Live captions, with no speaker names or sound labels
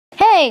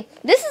Hey,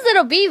 this is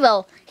little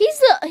Bevo. He's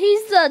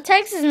the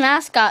Texas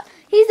mascot.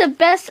 He's the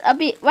best.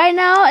 Right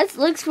now it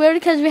looks weird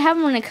because we have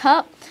him in a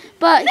cup,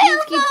 but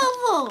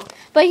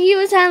he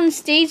was having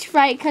stage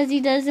fright because he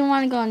doesn't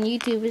want to go on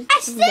YouTube.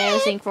 It's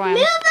embarrassing for him.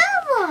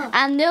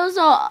 And there's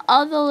a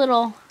other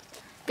little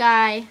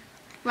guy,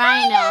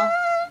 Rhino.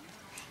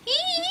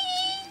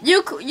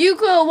 You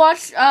could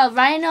watch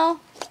Rhino.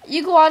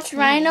 You can watch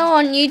Rhino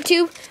on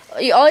YouTube.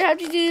 All you have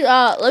to do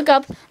is look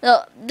up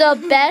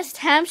the best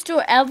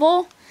hamster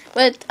ever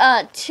with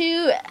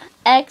 2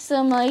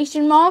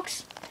 exclamation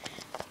marks,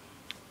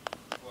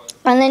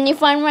 and then you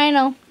find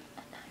Rhino.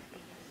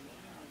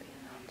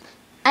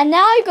 And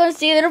now you're gonna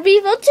see little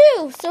Bevo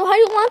too. So how do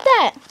you want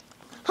that?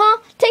 Huh?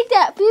 Take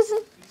that, please.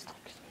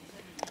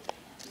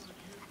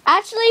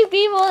 Actually,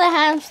 Bevo the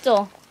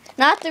hamster,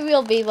 not the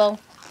real Bevo.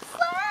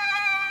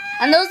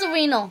 And those are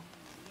Reno.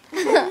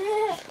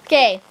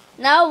 Okay,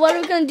 now what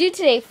are we gonna do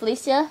today,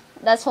 Felicia?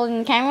 That's holding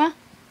the camera.